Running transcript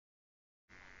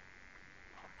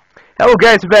Hello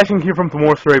guys, Sebastian here from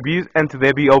Tomorrow's Reviews, and today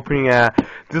I'll be opening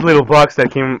this little box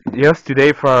that came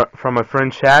yesterday from my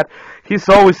friend Chad. He's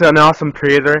always an awesome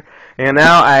trader, and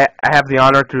now I have the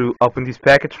honor to open this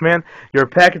package, man. Your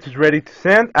package is ready to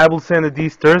send. I will send it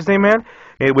this Thursday, man,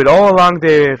 with all along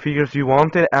the figures you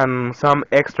wanted and some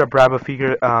extra Bravo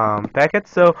figure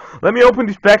packets. So let me open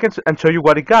this package and show you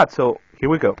what it got. So here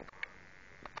we go.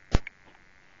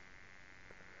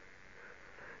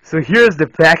 So here's the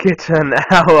package and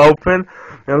I'll open,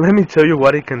 and let me show you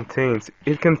what it contains.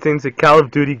 It contains a Call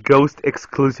of Duty Ghost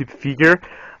exclusive figure.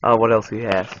 What else it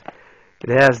has? It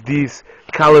has this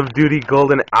Call of Duty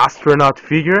Golden Astronaut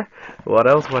figure. What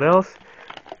else? What else?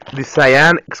 The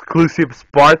Cyan exclusive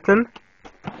Spartan.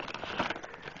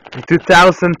 The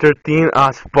 2013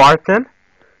 Spartan.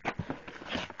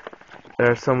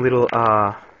 There are some little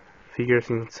figures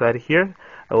inside here.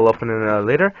 I will open it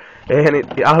later. And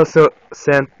it also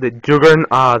sent the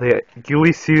Juggernaut, the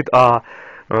ghillie suit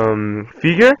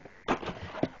figure,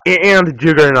 and the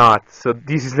Juggernaut. So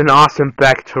this is an awesome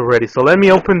package already. So let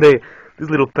me open this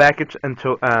little package and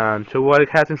show what it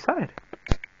has inside.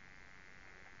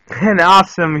 And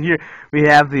awesome, here we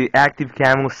have the active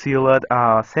camo sealed,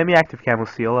 semi-active camo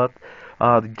sealed,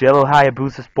 the Jello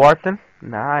Hayabusa Spartan.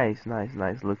 Nice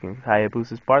looking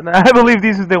Hayabusa Spartan. I believe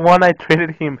this is the one I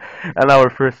traded him on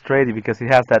our first trade because it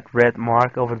has that red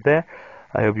mark over there.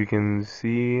 I hope you can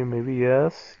see. Maybe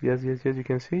yes. You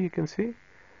can see.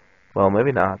 Well,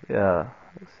 maybe not.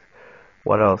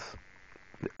 What else?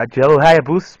 A Jello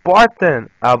Hayabusa Spartan,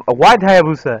 a white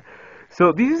Hayabusa.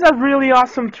 So this is a really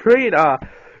awesome trade.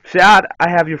 Chad, I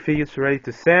have your figures ready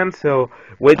to send, so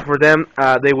wait for them.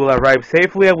 They will arrive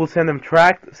safely. I will send them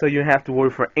tracked, so you don't have to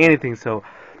worry for anything. So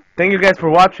thank you guys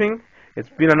for watching. It's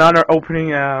been an honor opening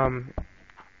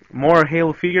more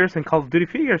Halo figures and Call of Duty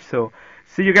figures. So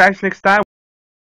see you guys next time.